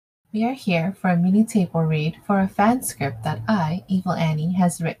We are here for a mini table read for a fanscript that I, Evil Annie,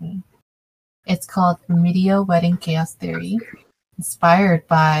 has written. It's called Remedial Wedding Chaos Theory, inspired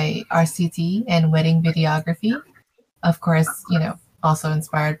by RCT and wedding videography. Of course, also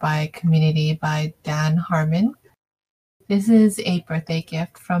inspired by Community by Dan Harmon. This is a birthday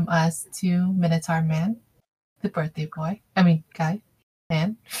gift from us to MinotaurMan, the birthday boy. I mean, guy,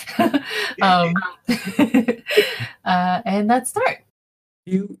 man. um, and let's start.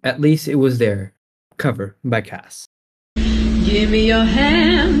 At least it was there. Cover by Cass. Give me your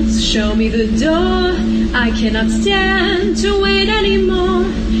hands, show me the door. I cannot stand to wait anymore.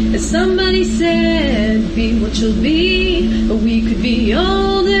 As somebody said, be what you'll be. Or we could be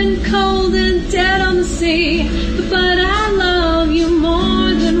old and cold and dead on the sea. But I love you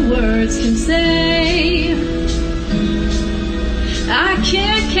more than words can say. I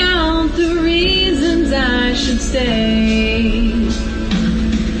can't count the reasons I should stay.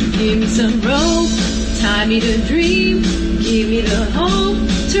 Give me some rope, tie me to dream. Give me the hope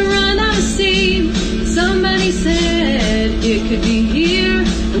to run out of steam. Somebody said it could be here,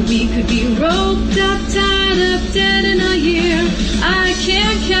 or we could be roped up, tied up, dead in a year. I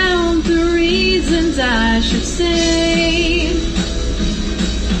can't count the reasons I should say.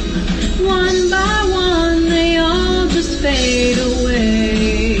 One by one, they all just fade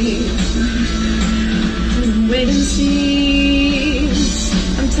away. Wait and see.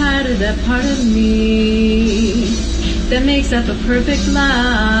 I'm tired of that part of me that makes up a perfect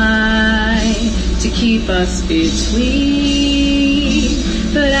lie to keep us between.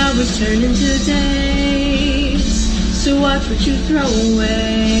 But hours turn into days, so watch what you throw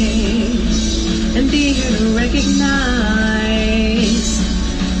away and be here to recognize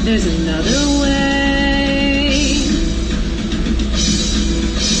there's another way.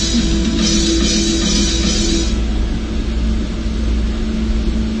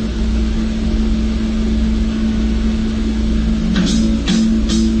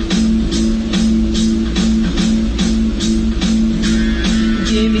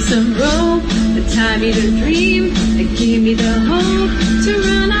 Some rope, tie me to dream, give me the hope to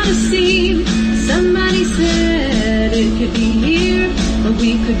run out of steam. Somebody said it could be here, or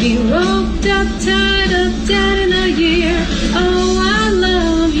we could be roped up, tied up, dead in a year. Oh, I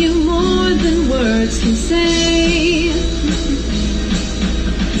love you more than words can say.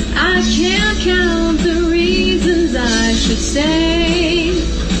 I can't count the reasons I should say.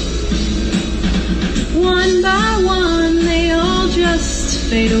 One by one, they all just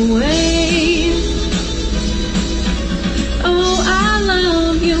fade away. Oh, I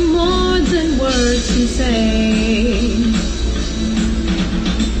love you more than words can say.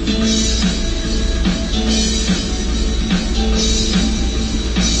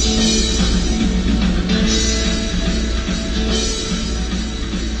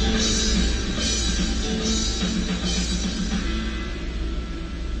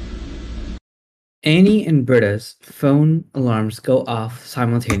 Annie and Britta's phone alarms go off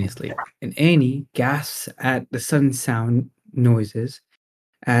simultaneously, and Annie gasps at the sudden sound noises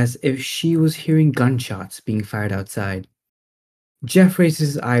as if she was hearing gunshots being fired outside. Jeff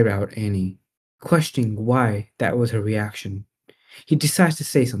raises his eyebrow at Annie, questioning why that was her reaction. He decides to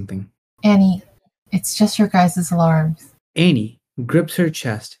say something. Annie, it's just your guys' alarms. Annie grips her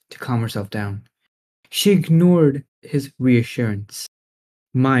chest to calm herself down. She ignored his reassurance,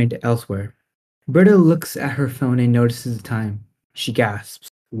 mind elsewhere. Britta looks at her phone and notices the time. She gasps,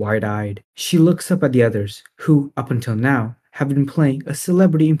 wide-eyed. She looks up at the others, who, up until now, have been playing a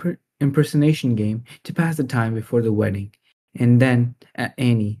celebrity impersonation game to pass the time before the wedding, and then at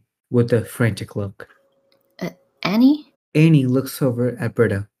Annie with a frantic look. Annie? Annie looks over at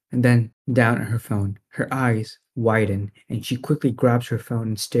Britta, and then down at her phone. Her eyes widen, and she quickly grabs her phone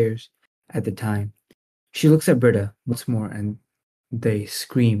and stares at the time. She looks at Britta once more, and they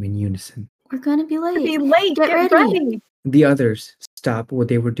scream in unison. We're gonna be late. Get ready. The others stop what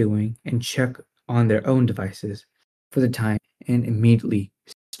they were doing and check on their own devices for the time and immediately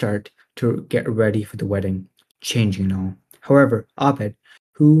start to get ready for the wedding, changing and all. However, Abed,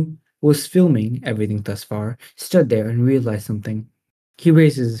 who was filming everything thus far, stood there and realized something. He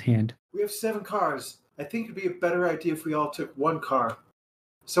raises his hand. We have 7 cars. I think it'd be a better idea if we all took one car.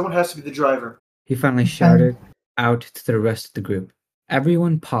 Someone has to be the driver. He finally shouted out to the rest of the group.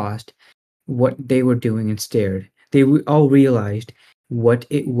 Everyone paused what they were doing and stared. They all realized what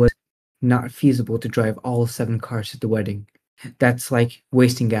it was not feasible to drive all 7 cars to the wedding. That's like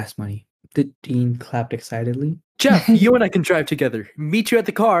wasting gas money. The dean clapped excitedly. Jeff, you and I can drive together. Meet you at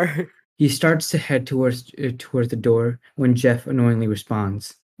the car. He starts to head towards the door when Jeff annoyingly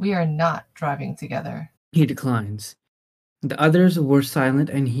responds. We are not driving together. He declines. The others were silent,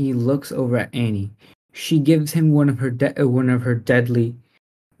 and he looks over at Annie. She gives him one of her deadly,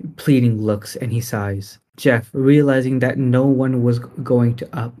 pleading looks, and he sighs. Jeff, realizing that no one was going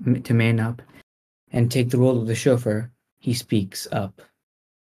to man up and take the role of the chauffeur, he speaks up.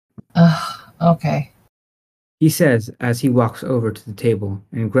 Okay. He says as he walks over to the table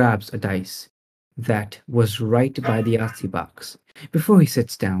and grabs a dice that was right by the Yahtzee box. Before he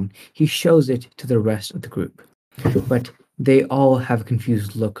sits down, he shows it to the rest of the group. But they all have a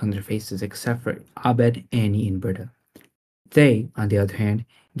confused look on their faces except for Abed, Annie, and Britta. They, on the other hand,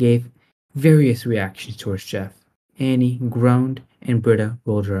 gave various reactions towards Jeff. Annie groaned and Britta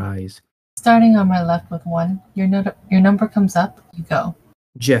rolled her eyes. Starting on my left with 1, your number comes up, you go.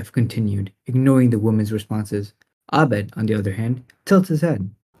 Jeff continued, ignoring the woman's responses. Abed, on the other hand, tilts his head.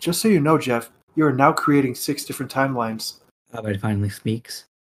 Just so you know, Jeff, you are now creating 6 different timelines. Abed finally speaks.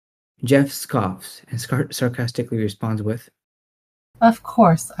 Jeff scoffs and sarcastically responds with, Of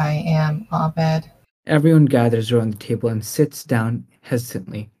course I am, Abed. Everyone gathers around the table and sits down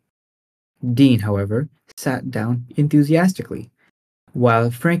hesitantly. Dean, however, sat down enthusiastically, while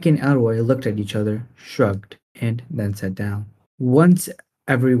Frankie and Elroy looked at each other, shrugged, and then sat down. Once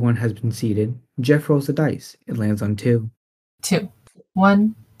everyone has been seated, Jeff rolls the dice. It lands on 2. 2.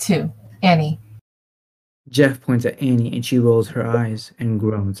 1, 2. Annie. Jeff points at Annie and she rolls her eyes and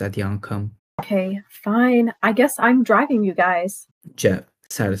groans at the outcome. Okay, fine. I guess I'm driving you guys. Jeff,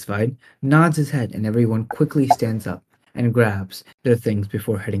 satisfied, nods his head and everyone quickly stands up and grabs their things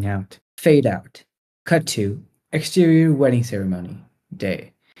before heading out. Fade out. Cut to exterior wedding ceremony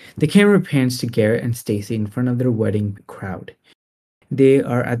day. The camera pans to Garrett and Stacy in front of their wedding crowd. They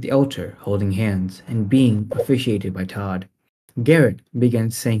are at the altar holding hands and being officiated by Todd. Garrett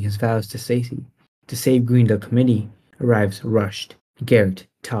begins saying his vows to Stacy. The Save Greendale committee arrives rushed. Garrett,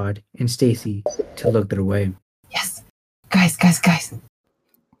 Todd, and Stacy to look their way. Yes. Guys.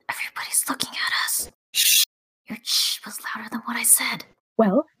 Everybody's looking at us. Shh. Your shh was louder than what I said.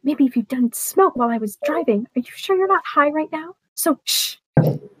 Well, maybe if you didn't smoke while I was driving, are you sure you're not high right now? So, shh.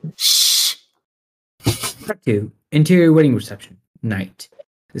 Shh. Part 2. Interior wedding reception. Night.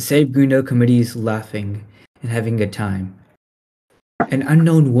 The Save Greendale committee is laughing and having a time. An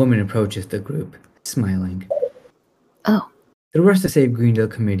unknown woman approaches the group, smiling. Oh. The rest of the Save Greendale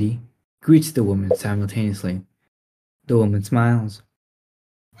committee greets the woman simultaneously. The woman smiles.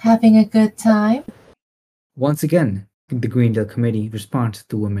 Having a good time? Once again, the Greendale committee responds to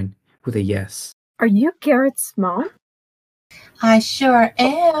the woman with a yes. Are you Garrett's mom? I sure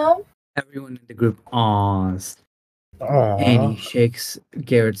am. Everyone in the group awes. Aww. Annie shakes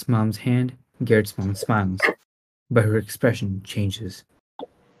Garrett's mom's hand. Garrett's mom smiles, but her expression changes.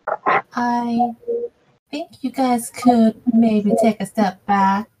 I think you guys could maybe take a step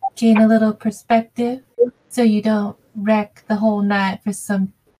back, gain a little perspective, so you don't wreck the whole night for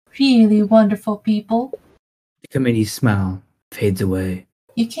some really wonderful people. The committee's smile fades away.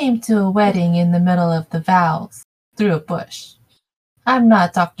 You came to a wedding in the middle of the vows, through a bush. I'm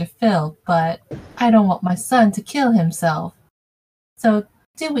not Dr. Phil, but I don't want my son to kill himself. So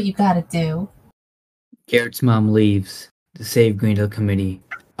do what you gotta do. Garrett's mom leaves. The Save Greendale committee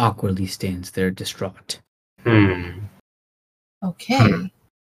awkwardly stands there distraught. Okay,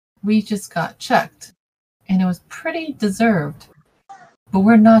 we just got checked, and it was pretty deserved. But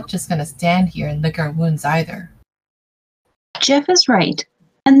we're not just gonna stand here and lick our wounds either. Jeff is right.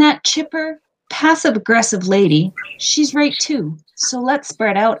 And that chipper, passive-aggressive lady, she's right too. So let's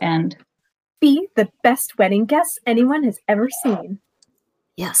spread out and... Be the best wedding guest anyone has ever seen.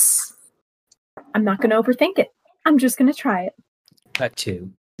 Yes. I'm not going to overthink it. I'm just going to try it. Cut 2.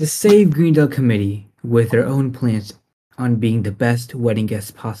 The Save Greendale committee, with their own plans on being the best wedding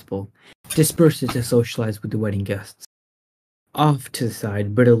guests possible, disperses to socialize with the wedding guests. Off to the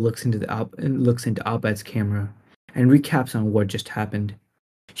side, Britta looks into Abed's camera and recaps on what just happened.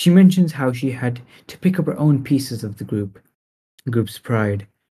 She mentions how she had to pick up her own pieces of the group's pride,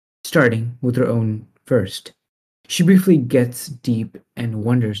 starting with her own first. She briefly gets deep and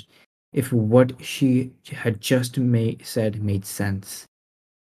wonders if what she had just said made sense.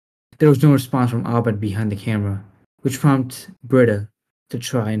 There was no response from Abed behind the camera, which prompts Britta to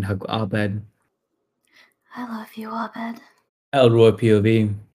try and hug Abed. I love you, Abed. Elroy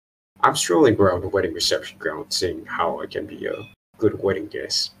POV. I'm strolling around the wedding reception ground, seeing how I can be a good wedding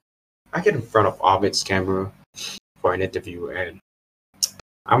guest. I get in front of Abed's camera for an interview, and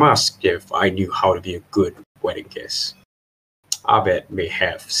I'm asked if I knew how to be a good wedding guest. Abed may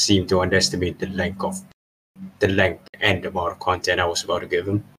have seemed to underestimate the length and amount of content I was about to give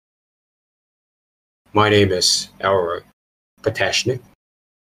him. My name is Elroy Patashnik,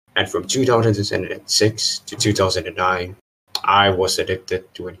 and from 2006 to 2009, I was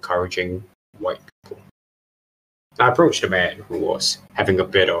addicted to encouraging white people. I approached a man who was having a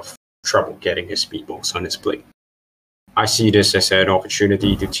bit of trouble getting his meatballs on his plate. I see this as an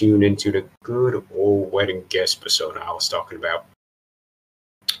opportunity to tune into the good old wedding guest persona I was talking about.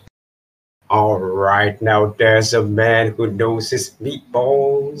 Alright, now there's a man who knows his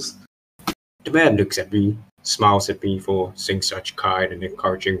meatballs. The man looks at me, smiles at me for saying such kind and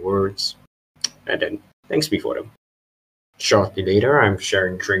encouraging words, and then thanks me for them. Shortly later, I'm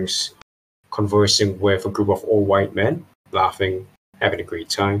sharing drinks, conversing with a group of old white men, laughing, having a great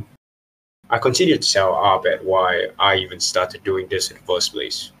time. I continue to tell Abed why I even started doing this in the first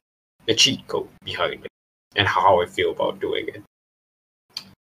place, the cheat code behind it, and how I feel about doing it.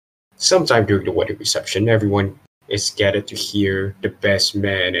 Sometime during the wedding reception, everyone is gathered to hear the best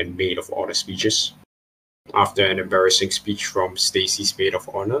man and maid of honor speeches. After an embarrassing speech from Stacy's maid of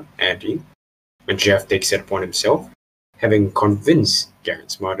honor, Andy, and Jeff takes it upon himself, having convinced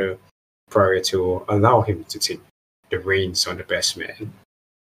Garrett's mother prior to allow him to take the reins on the best man.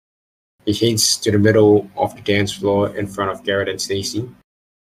 He heads to the middle of the dance floor in front of Garrett and Stacy.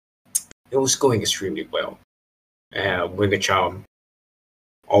 It was going extremely well, with a charm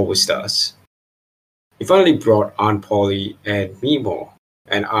always does. He finally brought Aunt Polly and Mimo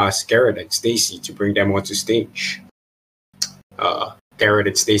and asked Garrett and Stacy to bring them onto stage. Garrett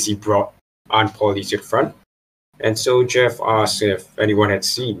and Stacy brought Aunt Polly to the front, and so Jeff asked if anyone had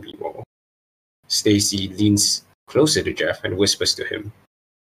seen Mimo. Stacy leans closer to Jeff and whispers to him,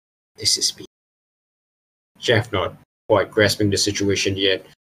 "This is me." Jeff, not quite grasping the situation yet,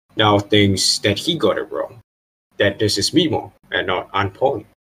 now thinks that he got it wrong, that this is Mimo and not Aunt Polly.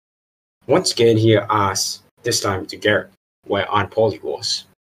 Once again, he asks, this time to Garrett, where Aunt Polly was.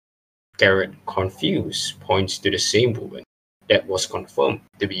 Garrett, confused, points to the same woman that was confirmed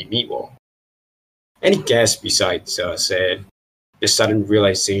to be Mimo. Any guest besides said the sudden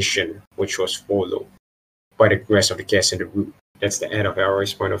realization, which was followed by the rest of the guests in the room. That's the end of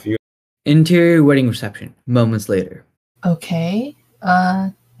Elroy's point of view. Interior wedding reception, moments later. Okay,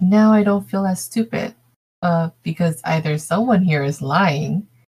 now I don't feel as stupid, because either someone here is lying,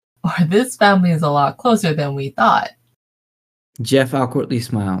 or this family is a lot closer than we thought. Jeff awkwardly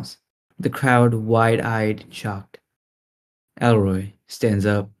smiles, the crowd wide-eyed and shocked. Elroy stands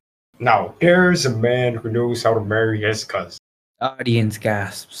up. Now, there's a man who knows how to marry his cousin. Audience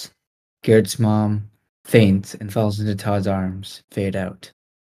gasps. Garrett's mom faints and falls into Todd's arms, fade out.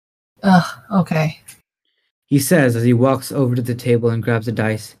 Ugh, okay. He says as he walks over to the table and grabs a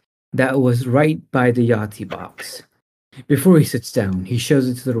dice that was right by the Yahtzee box. Before he sits down, he shows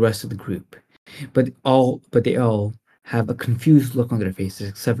it to the rest of the group, but they all have a confused look on their faces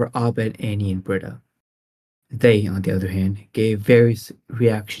except for Abed, Annie, and Britta. They, on the other hand, gave various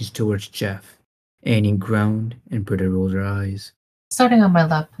reactions towards Jeff. Annie groaned, and Britta rolled her eyes. Starting on my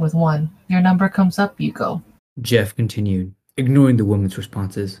left with 1, your number comes up, you go. Jeff continued, ignoring the woman's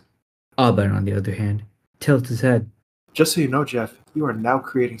responses. Abed, on the other hand, tilts his head. Just so you know, Jeff, you are now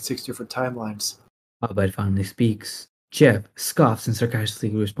creating 6 different timelines. Abed finally speaks. Jeff scoffs and sarcastically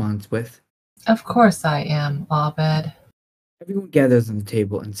responds with, Of course I am, Abed. Everyone gathers on the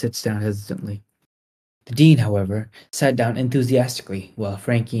table and sits down hesitantly. The dean, however, sat down enthusiastically, while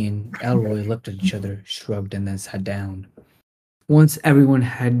Frankie and Elroy looked at each other, shrugged, and then sat down. Once everyone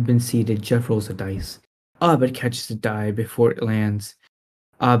had been seated, Jeff rolls a dice. Abed catches the die before it lands.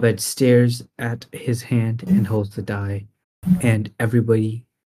 Abed stares at his hand and holds the die, and everybody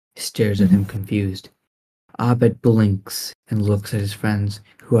stares at him confused. Abed blinks and looks at his friends,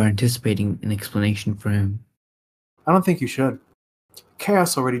 who are anticipating an explanation for him. I don't think you should.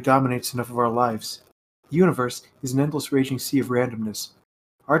 Chaos already dominates enough of our lives. The universe is an endless raging sea of randomness.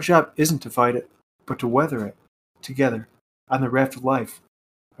 Our job isn't to fight it, but to weather it, together, on the raft of life.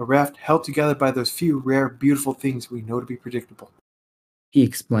 A raft held together by those few rare, beautiful things we know to be predictable. He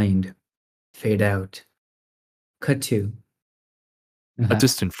explained. Fade out. Cut to. A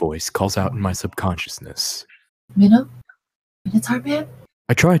distant voice calls out in my subconsciousness. MinotaurMan?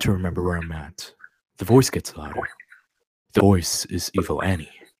 I try to remember where I'm at. The voice gets louder. The voice is Evil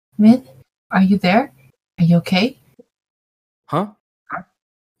Annie. Min, are you there? Are you okay? Huh?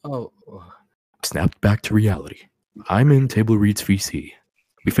 Oh. Snapped back to reality. I'm in Table Reads VC.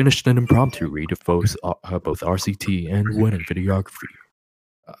 We finished an impromptu read of both RCT and wedding videography.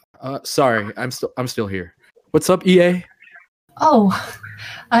 Sorry, I'm still here. What's up, EA? Oh,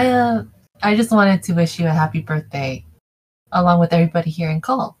 I just wanted to wish you a happy birthday, along with everybody here in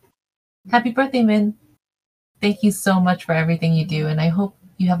call. Happy birthday, Min. Thank you so much for everything you do, and I hope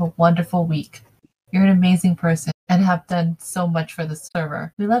you have a wonderful week. You're an amazing person and have done so much for the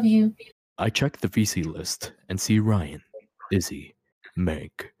server. We love you. I check the VC list and see Ryan. Izzy,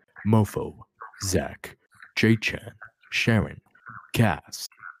 Meg, Mofo, Zach, JChaan, Sharon, Cass,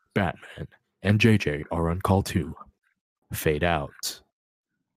 Batman, and JJ are on call too. Fade out.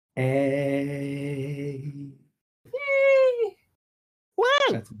 Hey. Yay!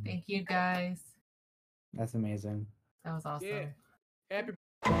 That's, Thank you guys. that's amazing. That was awesome. Yeah. Happy.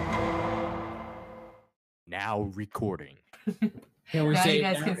 Now recording. Can we Now say you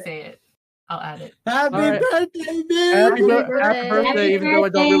guys it? can say it. I'll add it. Happy All right. birthday, man! Happy birthday. birthday, Happy even though I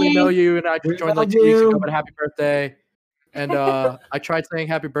don't really know birthday. you and I We joined like love 2 weeks ago, you. but happy birthday. And I tried saying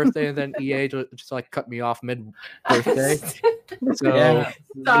happy birthday and then EA just like cut me off mid birthday. So Yeah. if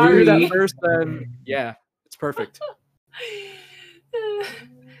you do Sorry. that first, then yeah, it's perfect. All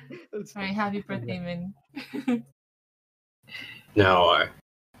right, happy birthday, Min. Now, I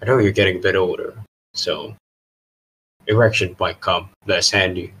know you're getting a bit older, so erection might come less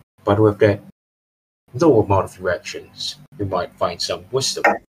handy. But with that low amount of erections, you might find some wisdom.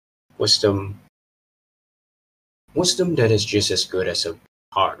 Wisdom that is just as good as a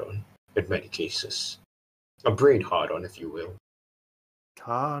hard-on in many cases. A brain hard-on, if you will.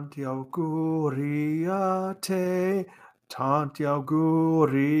 Tanti auguri a te, tanti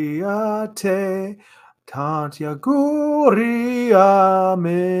auguri a te, tanti auguri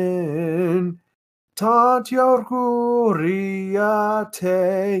amen, tanti auguri a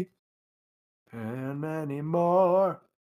te, and many more.